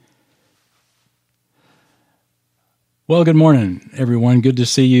Well, good morning, everyone. Good to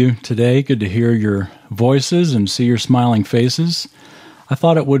see you today. Good to hear your voices and see your smiling faces. I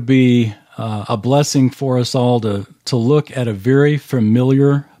thought it would be a blessing for us all to look at a very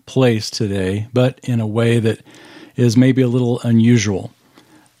familiar place today, but in a way that is maybe a little unusual.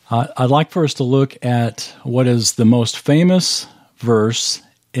 I'd like for us to look at what is the most famous verse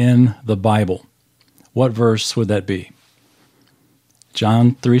in the Bible. What verse would that be?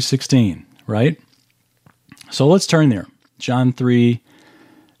 John 3:16, right? So let's turn there. John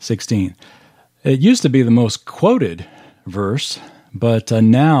 3:16. It used to be the most quoted verse, but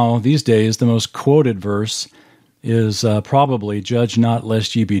now, these days, the most quoted verse is probably, "Judge not,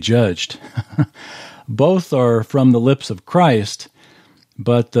 lest ye be judged." Both are from the lips of Christ,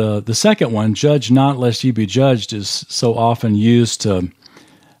 but the second one, "Judge not, lest ye be judged," is so often used to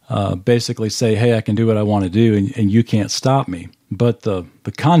basically say, hey, I can do what I want to do, and you can't stop me. But the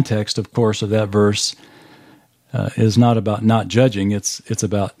context, of course, of that verse is not about not judging. It's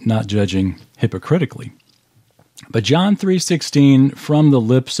about not judging hypocritically. But John 3:16, from the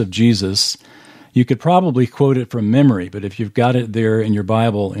lips of Jesus, you could probably quote it from memory, but if you've got it there in your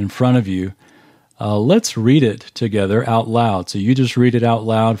Bible in front of you, let's read it together out loud. So you just read it out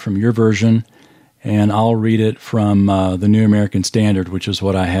loud from your version, and I'll read it from the New American Standard, which is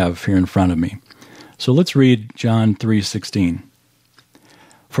what I have here in front of me. So let's read John 3:16.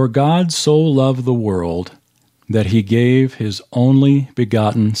 "For God so loved the world that he gave his only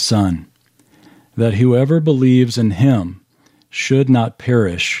begotten Son, that whoever believes in him should not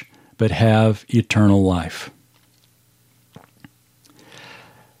perish, but have eternal life."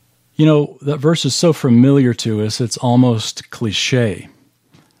 You know, that verse is so familiar to us, it's almost cliche.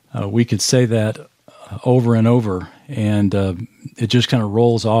 We could say that over and over, and it just kind of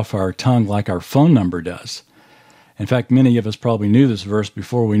rolls off our tongue like our phone number does. In fact, many of us probably knew this verse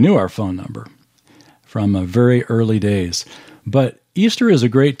before we knew our phone number, from very early days. But Easter is a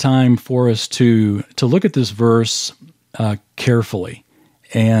great time for us to look at this verse carefully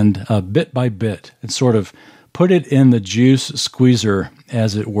and bit by bit, and sort of put it in the juice squeezer,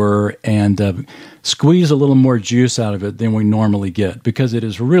 as it were, and squeeze a little more juice out of it than we normally get, because it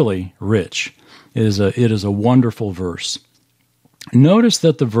is really rich. It is a wonderful verse. Notice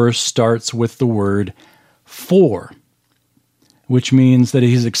that the verse starts with the word "for," which means that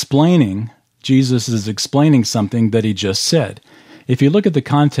Jesus is explaining something that he just said. If you look at the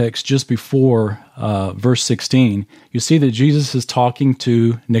context just before verse 16, you see that Jesus is talking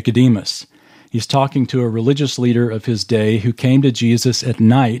to Nicodemus. He's talking to a religious leader of his day who came to Jesus at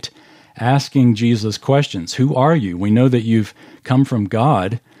night asking Jesus questions. Who are you? We know that you've come from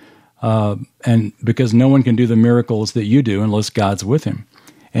God, and because no one can do the miracles that you do unless God's with him.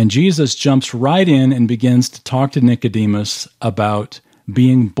 And Jesus jumps right in and begins to talk to Nicodemus about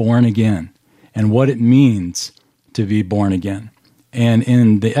being born again and what it means to be born again. And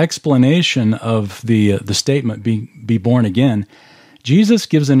in the explanation of the statement, be born again, Jesus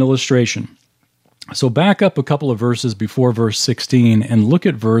gives an illustration. So back up a couple of verses before verse 16 and look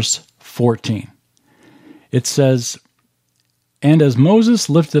at verse 14. It says, "And as Moses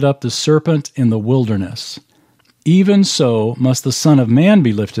lifted up the serpent in the wilderness, even so must the Son of Man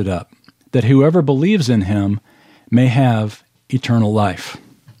be lifted up, that whoever believes in him may have eternal life."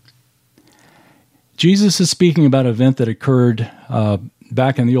 Jesus is speaking about an event that occurred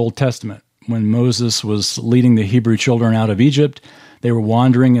back in the Old Testament when Moses was leading the Hebrew children out of Egypt. They were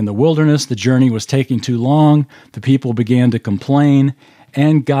wandering in the wilderness. The journey was taking too long. The people began to complain,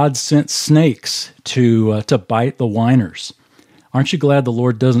 and God sent snakes to bite the whiners. Aren't you glad the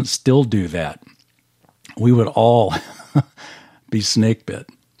Lord doesn't still do that? We would all be snake bit.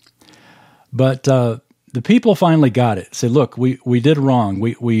 But the people finally got it. Said, "Look, we did wrong.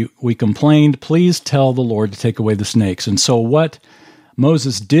 We complained. Please tell the Lord to take away the snakes." And so what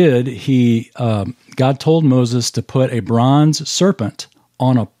Moses did, God told Moses to put a bronze serpent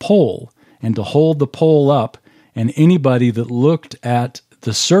on a pole and to hold the pole up, and anybody that looked at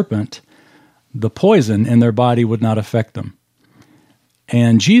the serpent, the poison in their body would not affect them.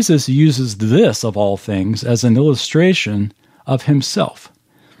 And Jesus uses this, of all things, as an illustration of himself.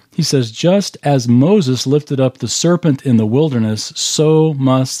 He says, "Just as Moses lifted up the serpent in the wilderness, so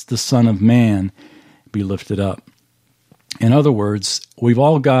must the Son of Man be lifted up." In other words, we've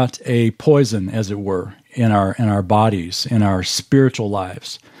all got a poison, as it were, in our bodies, in our spiritual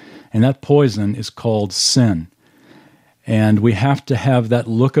lives. And that poison is called sin. And we have to have that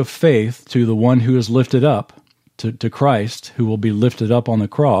look of faith to the one who is lifted up, to Christ, who will be lifted up on the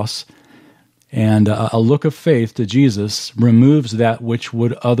cross. And a look of faith to Jesus removes that which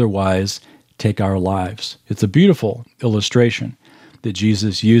would otherwise take our lives. It's a beautiful illustration. that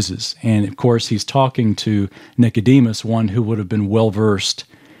Jesus uses. And of course, he's talking to Nicodemus, one who would have been well-versed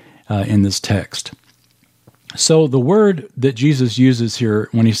in this text. So the word that Jesus uses here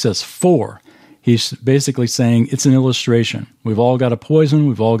when he says for, he's basically saying it's an illustration. We've all got a poison,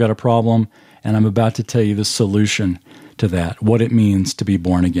 we've all got a problem, and I'm about to tell you the solution to that, what it means to be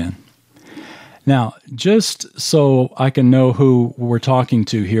born again. Now, just so I can know who we're talking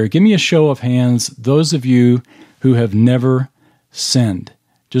to here, give me a show of hands, those of you who have never sinned.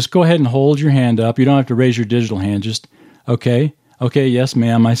 Just go ahead and hold your hand up. You don't have to raise your digital hand. Just, okay, yes,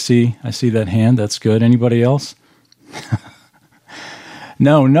 ma'am, I see that hand. That's good. Anybody else?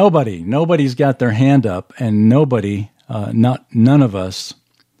 No, nobody. Nobody's got their hand up, and none of us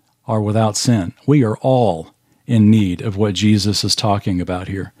are without sin. We are all in need of what Jesus is talking about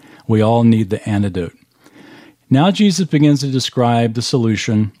here. We all need the antidote. Now Jesus begins to describe the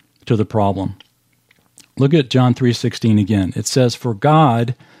solution to the problem. Look at John 3:16 again. It says, "For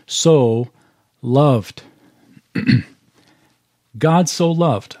God so loved." God so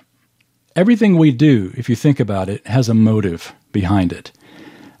loved. Everything we do, if you think about it, has a motive behind it.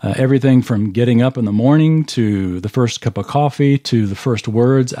 Everything from getting up in the morning to the first cup of coffee to the first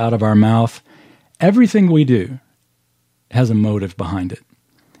words out of our mouth, everything we do has a motive behind it.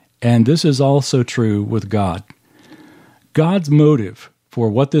 And this is also true with God. God's motive for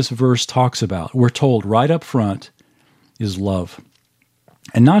what this verse talks about, we're told right up front, is love.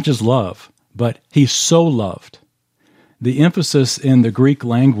 And not just love, but he so loved. The emphasis in the Greek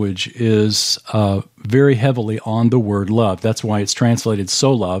language is very heavily on the word love. That's why it's translated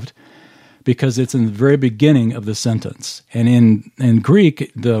so loved, because it's in the very beginning of the sentence. And in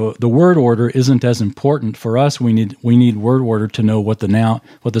Greek, the word order isn't as important for us. We need word order to know what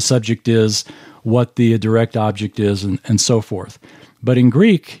the subject is, what the direct object is, and so forth. But in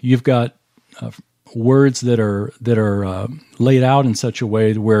Greek, you've got words that are laid out in such a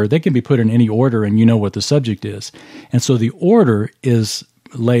way where they can be put in any order, and you know what the subject is. And so the order is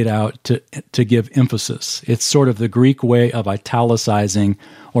laid out to give emphasis. It's sort of the Greek way of italicizing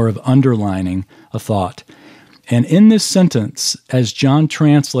or of underlining a thought. And in this sentence, as John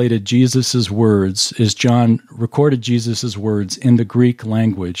translated Jesus' words, as John recorded Jesus' words in the Greek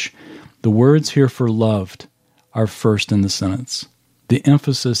language, the words here for loved are first in the sentence. The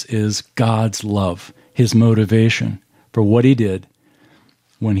emphasis is God's love, his motivation for what he did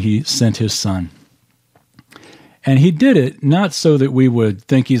when he sent his son. And he did it not so that we would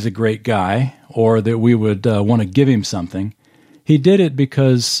think he's a great guy or that we would want to give him something. He did it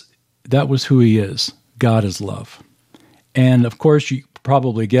because that was who he is. God is love. And of course, you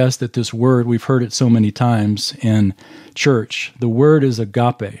probably guessed that this word, we've heard it so many times in church. The word is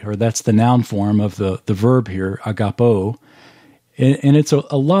agape, or that's the noun form of the verb here, agapo. And it's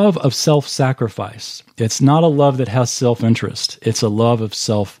a love of self-sacrifice. It's not a love that has self-interest. It's a love of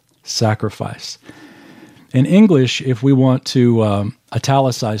self-sacrifice. In English, if we want to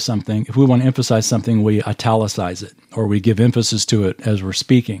italicize something, if we want to emphasize something, we italicize it, or we give emphasis to it as we're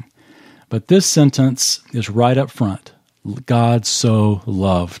speaking. But this sentence is right up front. God so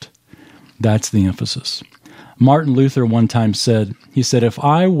loved. That's the emphasis. Martin Luther one time said, if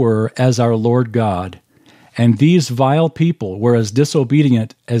I were as our Lord God, and these vile people were as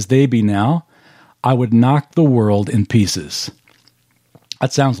disobedient as they be now, I would knock the world in pieces.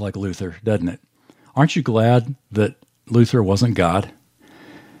 That sounds like Luther, doesn't it? Aren't you glad that Luther wasn't God?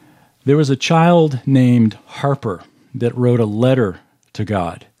 There was a child named Harper that wrote a letter to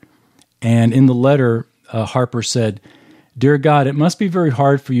God. And in the letter, Harper said, "Dear God, it must be very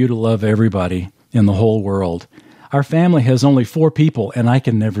hard for you to love everybody in the whole world. Our family has only 4 people, and I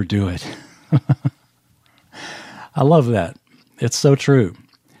can never do it." I love that. It's so true.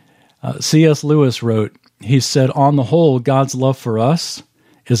 C.S. Lewis wrote, he said, "On the whole, God's love for us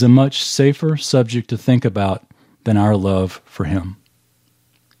is a much safer subject to think about than our love for him."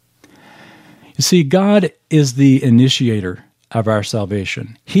 You see, God is the initiator of our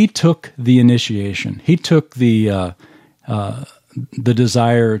salvation. He took the initiation. He took the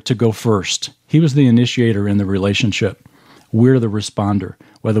desire to go first. He was the initiator in the relationship. We're the responder.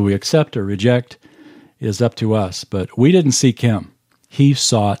 Whether we accept or reject is up to us, but we didn't seek him. He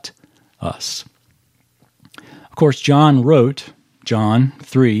sought us. Of course, John wrote John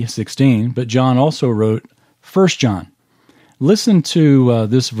 3:16, but John also wrote 1 John. Listen to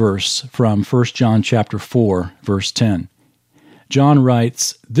this verse from 1 John chapter 4, verse 10. John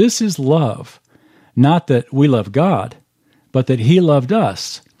writes, "This is love, not that we love God, but that he loved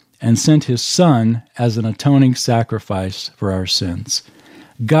us and sent his Son as an atoning sacrifice for our sins."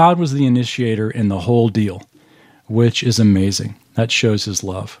 God was the initiator in the whole deal, which is amazing. That shows his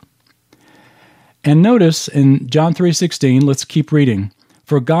love. And notice in John 3:16, let's keep reading.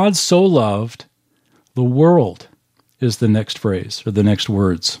 For God so loved the world is the next phrase or the next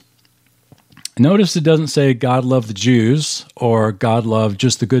words. Notice it doesn't say God loved the Jews or God loved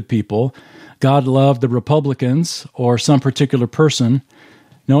just the good people. God loved the Republicans or some particular person.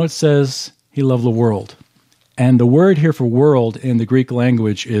 No, it says he loved the world. And the word here for world in the Greek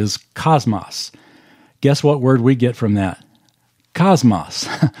language is cosmos. Guess what word we get from that? Cosmos,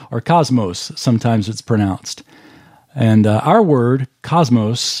 or cosmos, sometimes it's pronounced. And our word,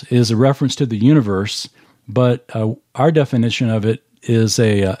 cosmos, is a reference to the universe, but our definition of it is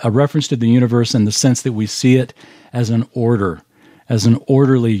a reference to the universe in the sense that we see it as an order, as an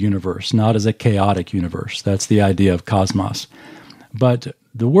orderly universe, not as a chaotic universe. That's the idea of cosmos. But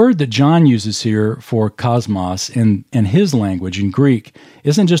the word that John uses here for cosmos in his language, in Greek,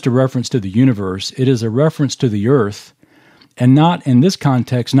 isn't just a reference to the universe. It is a reference to the earth, and not in this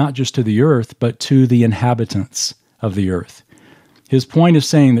context, not just to the earth, but to the inhabitants of the earth. His point is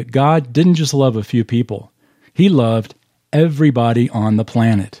saying that God didn't just love a few people. He loved everybody on the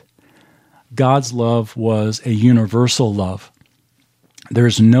planet. God's love was a universal love.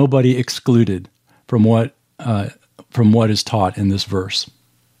 There's nobody excluded from what is taught in this verse.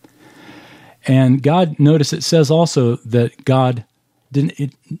 And God, notice it says also that God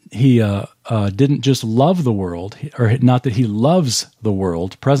didn't just love the world, or not that he loves the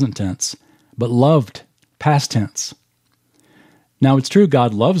world, present tense, but loved, past tense. Now, it's true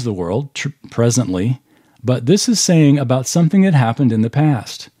God loves the world presently, but this is saying about something that happened in the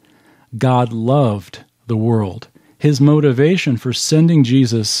past. God loved the world. His motivation for sending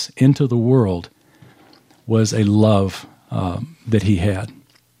Jesus into the world was a love that he had.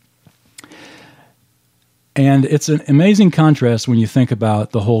 And it's an amazing contrast when you think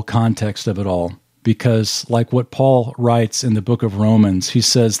about the whole context of it all, because like what Paul writes in the book of Romans, he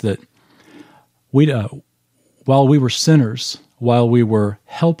says that while we were sinners, while we were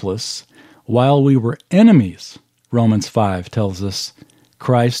helpless, while we were enemies, Romans 5 tells us,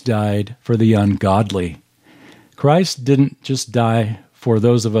 Christ died for the ungodly. Christ didn't just die for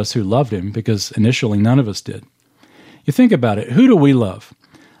those of us who loved him, because initially none of us did. You think about it. Who do we love?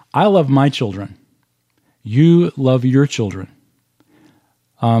 I love my children. You love your children.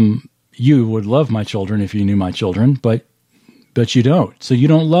 You would love my children if you knew my children, but you don't. So you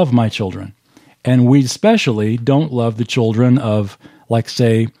don't love my children. And we especially don't love the children of, like,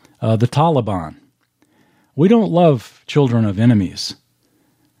 say, the Taliban. We don't love children of enemies,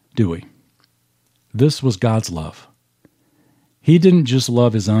 do we? This was God's love. He didn't just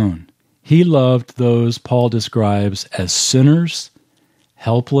love his own. He loved those Paul describes as sinners,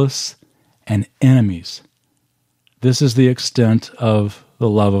 helpless, and enemies. This is the extent of the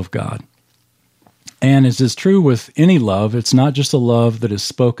love of God. And as is true with any love, it's not just a love that is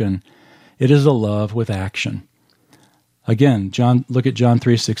spoken, it is a love with action. Again, look at John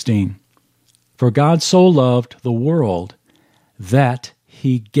 3:16. For God so loved the world that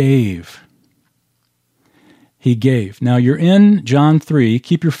he gave. He gave. Now you're in John 3.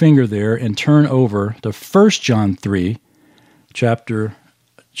 Keep your finger there and turn over to 1 John 3, chapter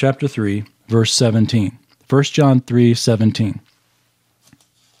 3, verse 17. 1 John 3:17.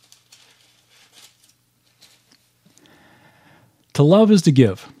 To love is to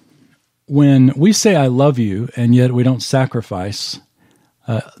give. When we say I love you and yet we don't sacrifice,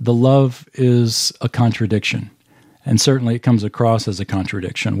 the love is a contradiction. And certainly it comes across as a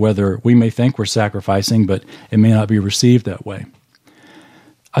contradiction, whether we may think we're sacrificing, but it may not be received that way.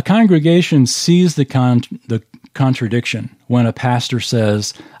 A congregation sees the contradiction when a pastor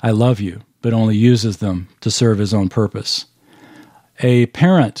says, I love you, but only uses them to serve his own purpose. A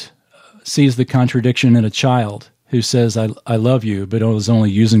parent sees the contradiction in a child who says, I love you, but is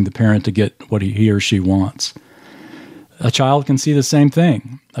only using the parent to get what he or she wants. A child can see the same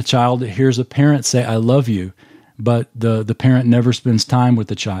thing. A child hears a parent say, I love you, but the parent never spends time with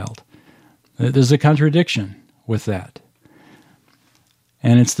the child. There's a contradiction with that.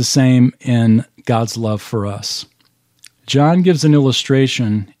 And it's the same in God's love for us. John gives an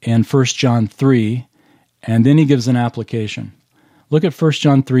illustration in 1 John 3, and then he gives an application. Look at 1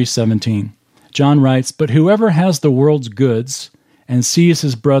 John 3:17. John writes, But whoever has the world's goods and sees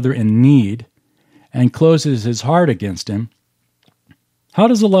his brother in need and closes his heart against him, how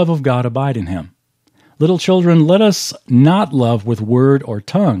does the love of God abide in him? Little children, let us not love with word or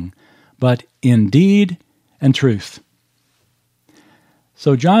tongue, but in deed and truth.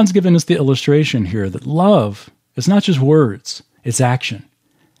 So John's given us the illustration here that love is not just words, it's action.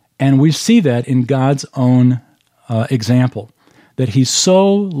 And we see that in God's own example, that he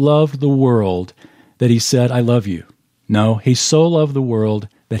so loved the world that he said, I love you. No, he so loved the world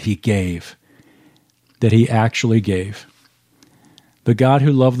that he gave. that he actually gave. The God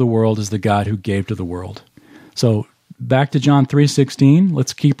who loved the world is the God who gave to the world. So back to John 3:16,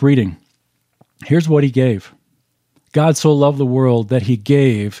 let's keep reading. Here's what he gave. God so loved the world that he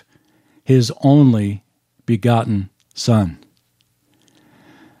gave his only begotten Son.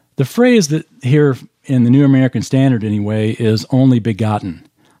 The phrase that here in the New American Standard anyway is only begotten.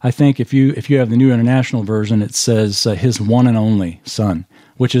 I think if you have the New International Version, it says his one and only Son,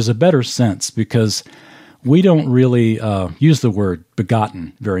 which is a better sense because we don't really use the word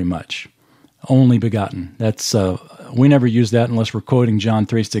begotten very much. Only begotten. That's we never use that unless we're quoting John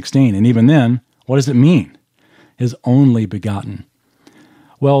 3:16. And even then, what does it mean? His only begotten.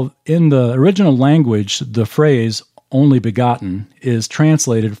 Well, in the original language, the phrase only begotten is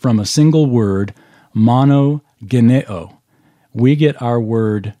translated from a single word, monogeneo. We get our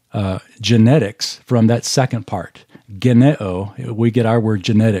word genetics from that second part. Geneo, we get our word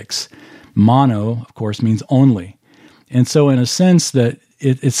genetics. Mono, of course, means only. And so in a sense that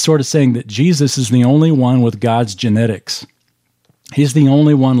it's sort of saying that Jesus is the only one with God's genetics. He's the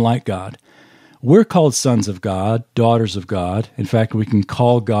only one like God. We're called sons of God, daughters of God. In fact, we can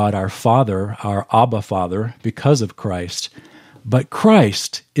call God our Father, our Abba Father, because of Christ. But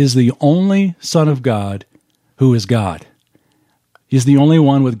Christ is the only Son of God who is God. He's the only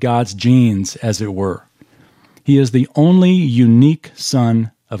one with God's genes, as it were. He is the only unique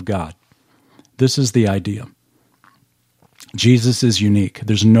Son of God. This is the idea. Jesus is unique.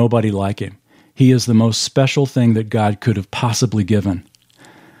 There's nobody like him. He is the most special thing that God could have possibly given.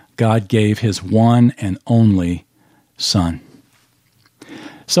 God gave his one and only Son.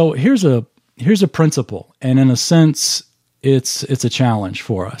 So here's a principle, and in a sense, it's a challenge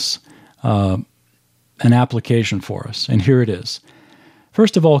for us, an application for us, and here it is.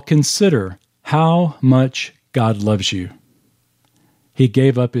 First of all, consider how much God loves you. He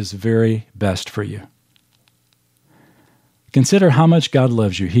gave up his very best for you. Consider how much God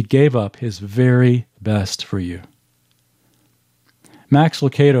loves you. He gave up his very best for you. Max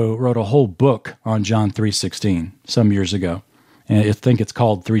Lucado wrote a whole book on John 3:16 some years ago, and I think it's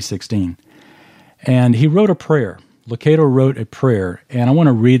called 3:16. And he wrote a prayer. Lucado wrote a prayer, and I want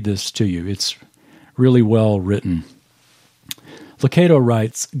to read this to you. It's really well written. Lucado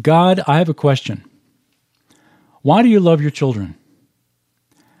writes, God, I have a question. Why do you love your children?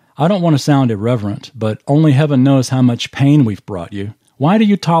 I don't want to sound irreverent, but only heaven knows how much pain we've brought you. Why do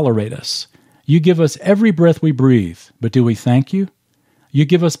you tolerate us? You give us every breath we breathe, but do we thank you? You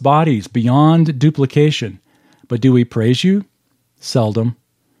give us bodies beyond duplication, but do we praise you? Seldom.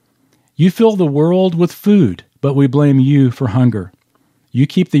 You fill the world with food, but we blame you for hunger. You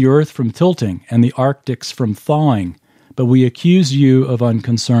keep the earth from tilting and the Arctics from thawing, but we accuse you of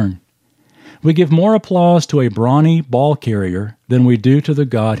unconcern. We give more applause to a brawny ball carrier than we do to the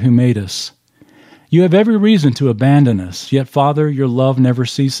God who made us. You have every reason to abandon us, yet, Father, your love never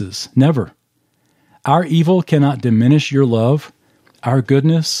ceases. Never. Our evil cannot diminish your love. Our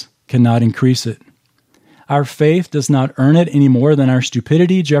goodness cannot increase it. Our faith does not earn it any more than our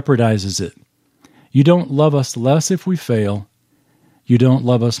stupidity jeopardizes it. You don't love us less if we fail. You don't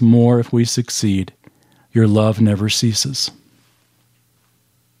love us more if we succeed. Your love never ceases.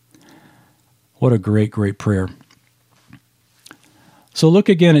 What a great, great prayer. So look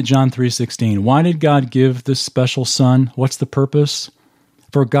again at John 3:16. Why did God give this special Son? What's the purpose?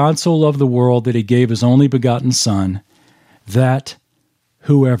 For God so loved the world that he gave his only begotten Son, that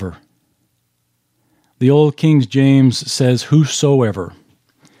whoever. The old King James says whosoever.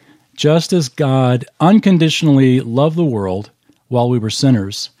 Just as God unconditionally loved the world while we were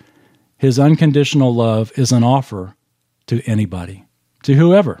sinners, his unconditional love is an offer to anybody, to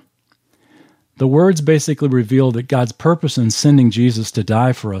whoever. The words basically reveal that God's purpose in sending Jesus to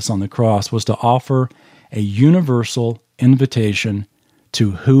die for us on the cross was to offer a universal invitation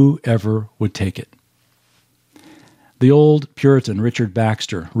to whoever would take it. The old Puritan Richard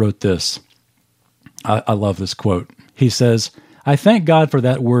Baxter wrote this. I love this quote. He says, I thank God for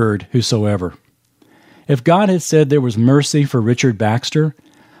that word, whosoever. If God had said there was mercy for Richard Baxter,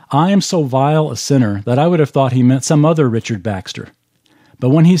 I am so vile a sinner that I would have thought he meant some other Richard Baxter. But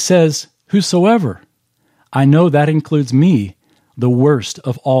when he says, whosoever, I know that includes me, the worst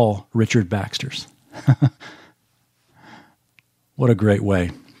of all Richard Baxters. What a great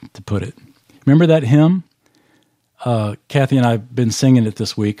way to put it. Remember that hymn? Kathy and I have been singing it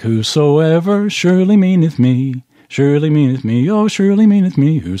this week. Whosoever surely meaneth me, surely meaneth me, oh, surely meaneth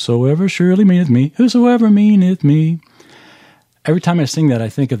me. Whosoever surely meaneth me, whosoever meaneth me. Every time I sing that, I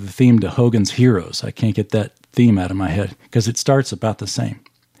think of the theme to Hogan's Heroes. I can't get that theme out of my head because it starts about the same.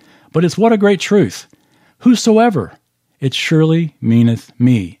 But it's what a great truth. Whosoever, it surely meaneth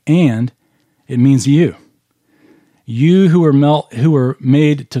me. And It means you. You who were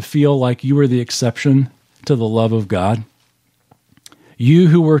made to feel like you were the exception to the love of God. You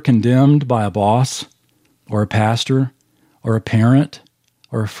who were condemned by a boss or a pastor or a parent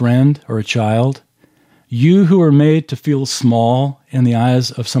or a friend or a child. You who were made to feel small in the eyes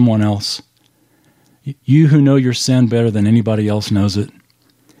of someone else. You who know your sin better than anybody else knows it.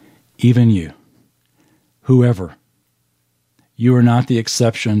 Even you. Whoever. You are not the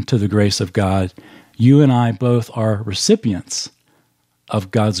exception to the grace of God. You and I both are recipients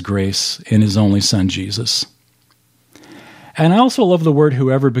of God's grace in His only Son, Jesus. And I also love the word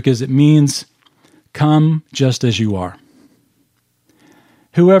whoever because it means come just as you are.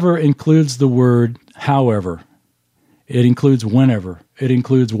 Whoever includes the word however. It includes whenever. It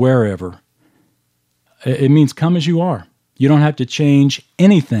includes wherever. It means come as you are. You don't have to change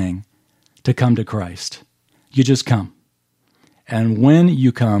anything to come to Christ. You just come. And when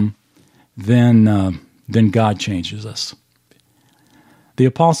you come, then God changes us. The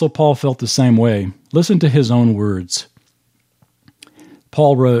Apostle Paul felt the same way. Listen to his own words.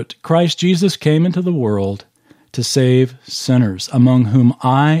 Paul wrote, Christ Jesus came into the world to save sinners, among whom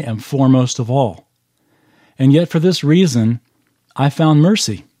I am foremost of all. And yet for this reason, I found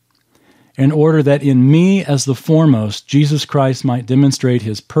mercy, in order that in me as the foremost, Jesus Christ might demonstrate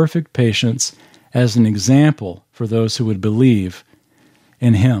His perfect patience as an example for those who would believe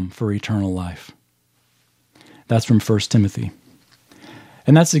in Him for eternal life. That's from 1 Timothy.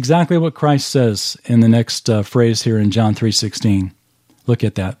 And that's exactly what Christ says in the next phrase here in John 3:16. Look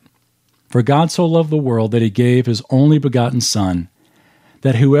at that. For God so loved the world that He gave His only begotten Son,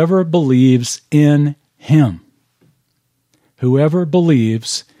 that whoever believes in Him, whoever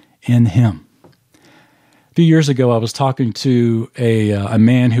believes in Him. A few years ago, I was talking to a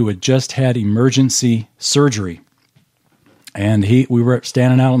man who had just had emergency surgery. And we were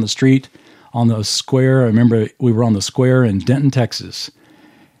standing out on the street on the square. I remember we were on the square in Denton, Texas.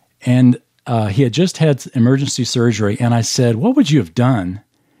 And he had just had emergency surgery. And I said, what would you have done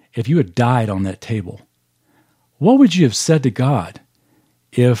if you had died on that table? What would you have said to God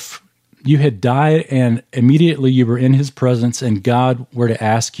if you had died and immediately you were in His presence and God were to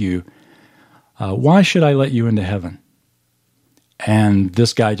ask you, why should I let you into heaven? And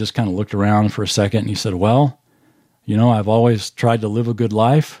this guy just kind of looked around for a second and he said, well, I've always tried to live a good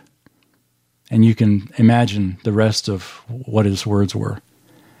life. And you can imagine the rest of what his words were.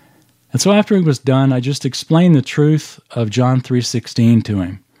 And so after he was done, I just explained the truth of John 3:16 to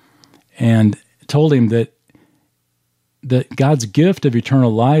him and told him that God's gift of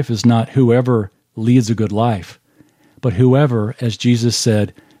eternal life is not whoever leads a good life, but whoever, as Jesus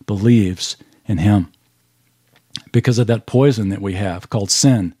said, believes in Him. Because of that poison that we have called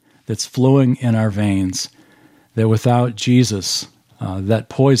sin that's flowing in our veins, that without Jesus, that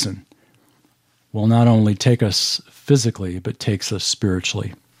poison will not only take us physically, but takes us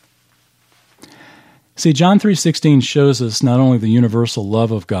spiritually. See, John 3:16 shows us not only the universal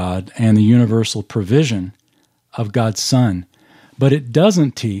love of God and the universal provision of God's Son, but it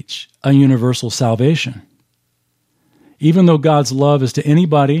doesn't teach a universal salvation. Even though God's love is to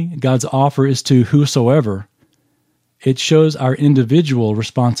anybody, God's offer is to whosoever, it shows our individual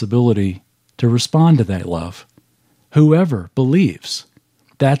responsibility to respond to that love. Whoever believes,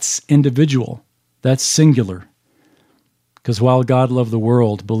 that's individual, that's singular. Because while God loved the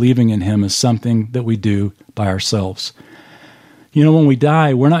world, believing in Him is something that we do by ourselves. When we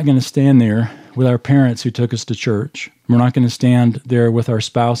die, we're not going to stand there with our parents who took us to church. We're not going to stand there with our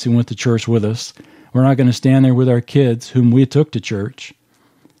spouse who went to church with us. We're not going to stand there with our kids whom we took to church,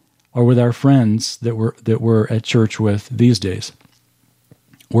 or with our friends that we're at church with these days.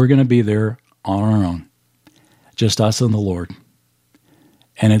 We're going to be there on our own, just us and the Lord.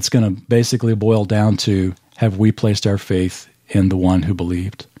 And it's going to basically boil down to, have we placed our faith in the one who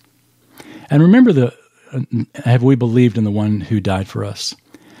believed? And remember, have we believed in the one who died for us?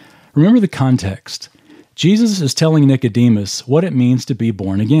 Remember the context. Jesus is telling Nicodemus what it means to be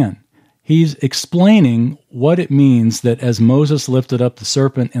born again. He's explaining what it means that as Moses lifted up the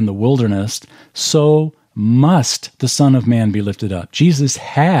serpent in the wilderness, so must the Son of Man be lifted up. Jesus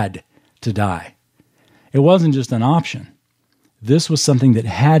had to die. It wasn't just an option. This was something that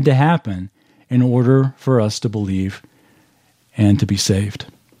had to happen in order for us to believe and to be saved.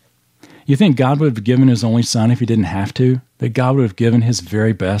 You think God would have given His only Son if He didn't have to? That God would have given His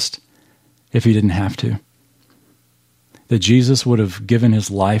very best if He didn't have to? That Jesus would have given His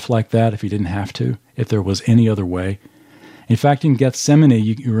life like that if He didn't have to, if there was any other way? In fact, in Gethsemane,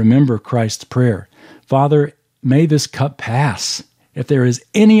 you remember Christ's prayer. Father, may this cup pass. If there is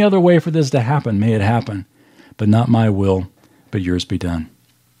any other way for this to happen, may it happen. But not my will, but yours be done.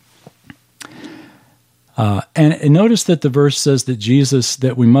 And notice that the verse says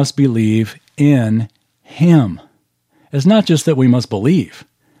that we must believe in him. It's not just that we must believe.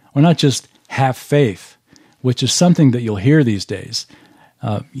 We're not just have faith, which is something that you'll hear these days.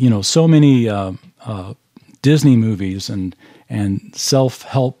 So many Disney movies and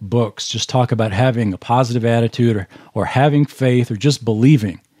self-help books just talk about having a positive attitude or having faith or just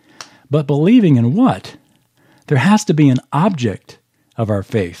believing. But believing in what? There has to be an object of our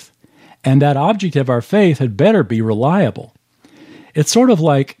faith. And that object of our faith had better be reliable. It's sort of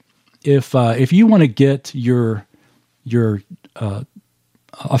like if you want to get a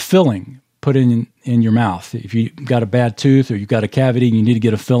filling put in your mouth. If you got a bad tooth or you've got a cavity and you need to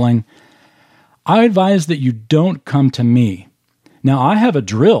get a filling, I advise that you don't come to me. Now, I have a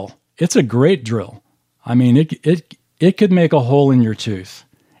drill. It's a great drill. I mean, it could make a hole in your tooth,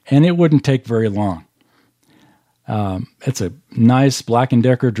 and it wouldn't take very long. It's a nice Black &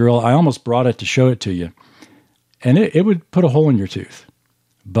 Decker drill. I almost brought it to show it to you. And it would put a hole in your tooth,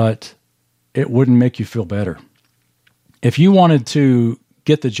 but it wouldn't make you feel better. If you wanted to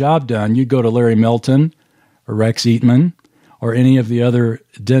get the job done, you'd go to Larry Melton or Rex Eatman or any of the other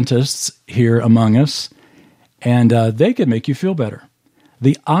dentists here among us, and they could make you feel better.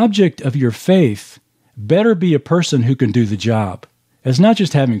 The object of your faith better be a person who can do the job. It's not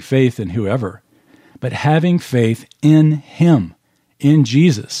just having faith in whoever, but having faith in him, in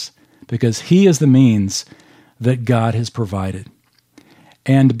Jesus, because he is the means that God has provided.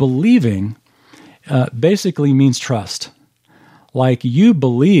 And believing basically means trust. Like you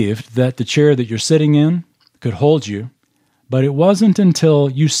believed that the chair that you're sitting in could hold you, but it wasn't until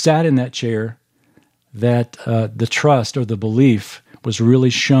you sat in that chair that the trust or the belief was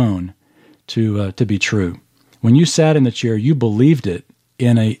really shown to be true. When you sat in the chair, you believed it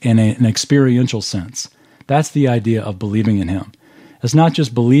in an experiential sense. That's the idea of believing in him. It's not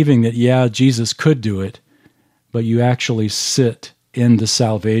just believing that, yeah, Jesus could do it, but you actually sit in the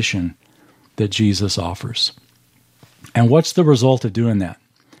salvation that Jesus offers. And what's the result of doing that?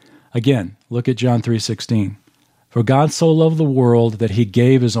 Again, look at John 3:16. For God so loved the world that he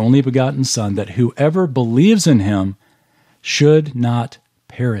gave his only begotten Son, that whoever believes in him should not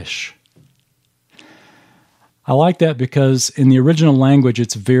perish. I like that because in the original language,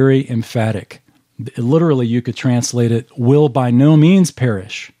 it's very emphatic. Literally, you could translate it, will by no means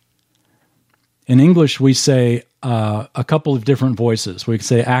perish. In English, we say a couple of different voices. We can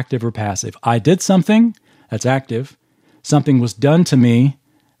say active or passive. I did something, that's active. Something was done to me,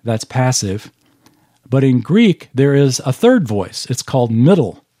 that's passive. But in Greek, there is a third voice. It's called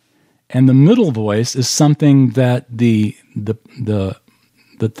middle. And the middle voice is something that the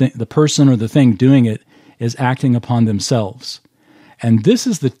person or the thing doing it is acting upon themselves. And this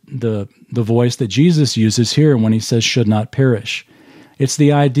is the voice that Jesus uses here when he says should not perish. It's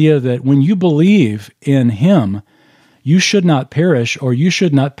the idea that when you believe in him, you should not perish, or you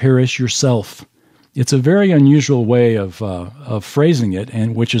should not perish yourself. It's a very unusual way of phrasing it,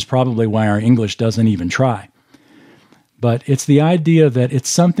 and which is probably why our English doesn't even try. But it's the idea that it's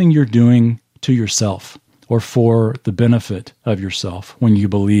something you're doing to yourself or for the benefit of yourself when you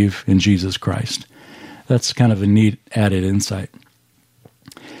believe in Jesus Christ. That's kind of a neat added insight.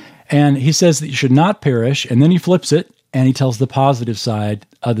 And he says that you should not perish, and then he flips it, and he tells the positive side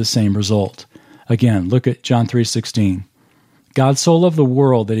of the same result. Again, look at John 3:16. God so loved the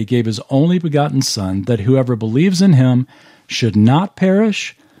world that he gave his only begotten Son, that whoever believes in him should not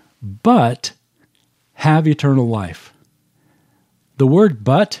perish, but have eternal life. The word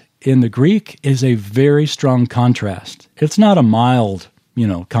but in the Greek is a very strong contrast. It's not a mild,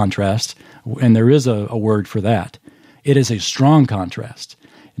 contrast, and there is a word for that. It is a strong contrast.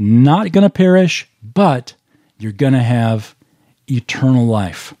 Not going to perish, but you're going to have eternal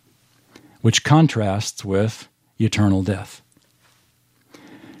life, which contrasts with eternal death.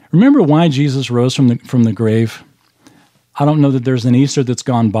 Remember why Jesus rose from the grave? I don't know that there's an Easter that's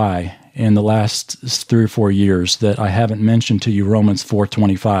gone by in the last 3 or 4 years that I haven't mentioned to you Romans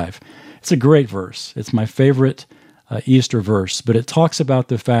 4:25. It's a great verse. It's my favorite Easter verse, but it talks about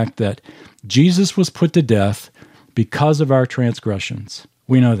the fact that Jesus was put to death because of our transgressions.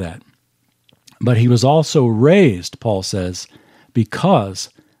 We know that. But he was also raised, Paul says, because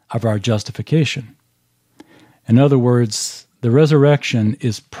of our justification. In other words, the resurrection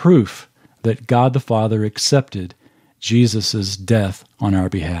is proof that God the Father accepted Jesus' death on our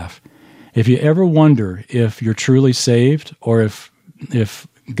behalf. If you ever wonder if you're truly saved or if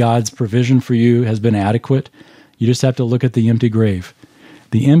God's provision for you has been adequate, you just have to look at the empty grave.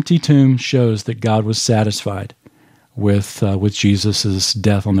 The empty tomb shows that God was satisfied with Jesus'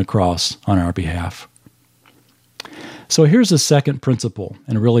 death on the cross on our behalf. So here's a second principle,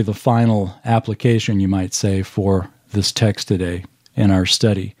 and really the final application, you might say, for this text today in our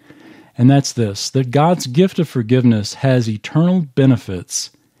study. And that's this, that God's gift of forgiveness has eternal benefits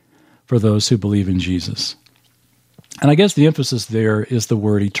for those who believe in Jesus. And I guess the emphasis there is the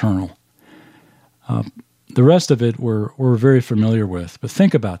word eternal. The rest of it we're very familiar with. But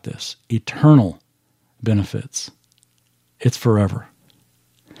think about this, eternal benefits. It's forever.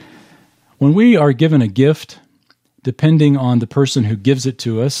 When we are given a gift, depending on the person who gives it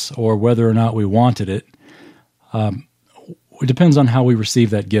to us or whether or not we wanted it, it depends on how we receive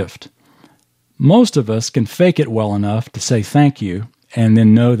that gift. Most of us can fake it well enough to say thank you and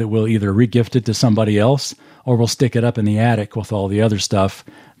then know that we'll either re-gift it to somebody else or we'll stick it up in the attic with all the other stuff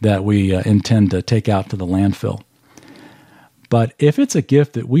that we intend to take out to the landfill. But if it's a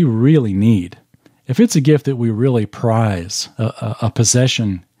gift that we really need, if it's a gift that we really prize, a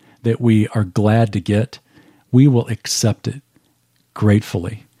possession that we are glad to get, we will accept it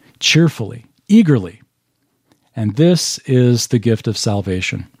gratefully, cheerfully, eagerly. And this is the gift of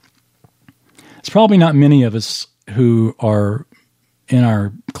salvation. It's probably not many of us who are in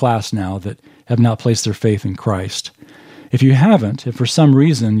our class now that have not placed their faith in Christ. If you haven't, if for some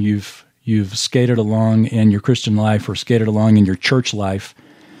reason you've skated along in your Christian life or skated along in your church life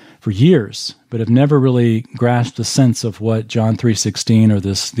for years, but have never really grasped the sense of what John 3:16 or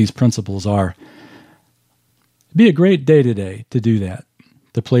these principles are, it'd be a great day today to do that,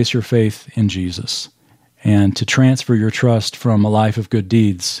 to place your faith in Jesus and to transfer your trust from a life of good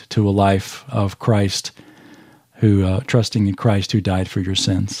deeds to a life of Christ, trusting in Christ who died for your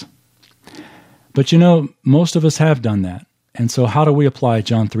sins. But most of us have done that. And so how do we apply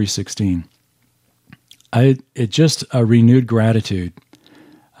John 3:16? It's just a renewed gratitude,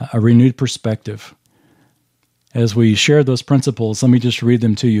 a renewed perspective. As we share those principles, let me just read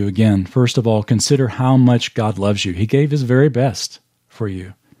them to you again. First of all, consider how much God loves you. He gave His very best for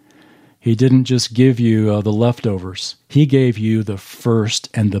you. He didn't just give you the leftovers. He gave you the first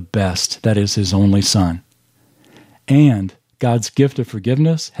and the best. That is His only Son. And God's gift of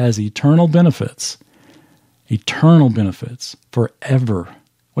forgiveness has eternal benefits forever,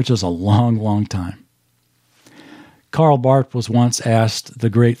 which is a long, long time. Karl Barth was once asked, the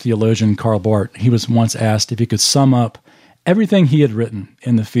great theologian Karl Barth, he was once asked if he could sum up everything he had written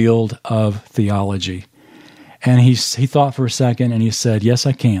in the field of theology. And he thought for a second and he said, yes,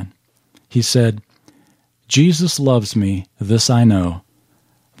 I can. He said, Jesus loves me, this I know.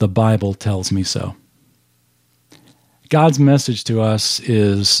 The Bible tells me so. God's message to us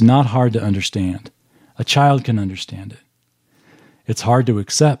is not hard to understand. A child can understand it. It's hard to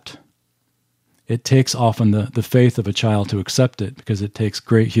accept. It takes often the faith of a child to accept it because it takes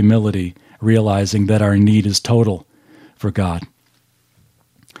great humility, realizing that our need is total for God.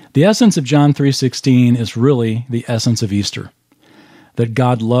 The essence of John 3:16 is really the essence of Easter. That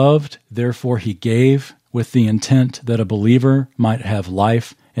God loved, therefore He gave, with the intent that a believer might have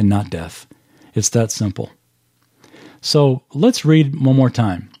life and not death. It's that simple. So let's read one more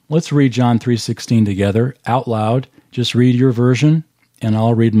time. Let's read John 3:16 together out loud. Just read your version, and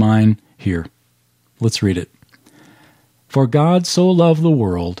I'll read mine here. Let's read it. For God so loved the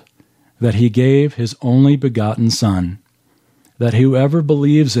world that He gave His only begotten Son, that whoever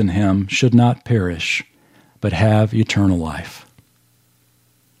believes in Him should not perish, but have eternal life.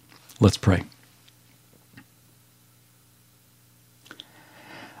 Let's pray.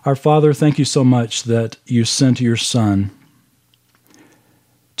 Our Father, thank you so much that you sent your Son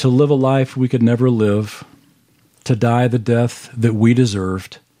to live a life we could never live, to die the death that we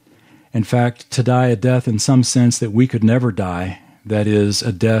deserved. In fact, to die a death in some sense that we could never die, that is,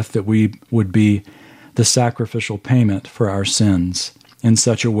 a death that we would be the sacrificial payment for our sins in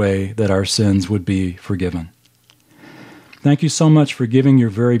such a way that our sins would be forgiven. Thank you so much for giving your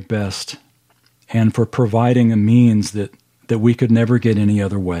very best and for providing a means that we could never get any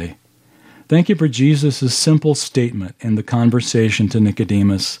other way. Thank you for Jesus' simple statement in the conversation to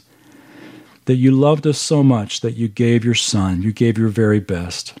Nicodemus, that you loved us so much that you gave your Son, you gave your very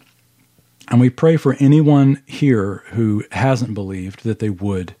best. And we pray for anyone here who hasn't believed that they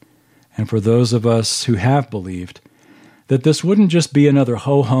would, and for those of us who have believed, that this wouldn't just be another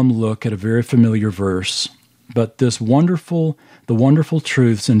ho-hum look at a very familiar verse, but the wonderful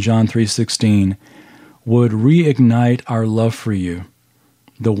truths in John 3:16 would reignite our love for you,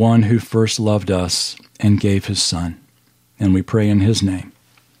 the one who first loved us and gave His Son. And we pray in His name.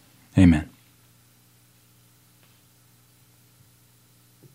 Amen.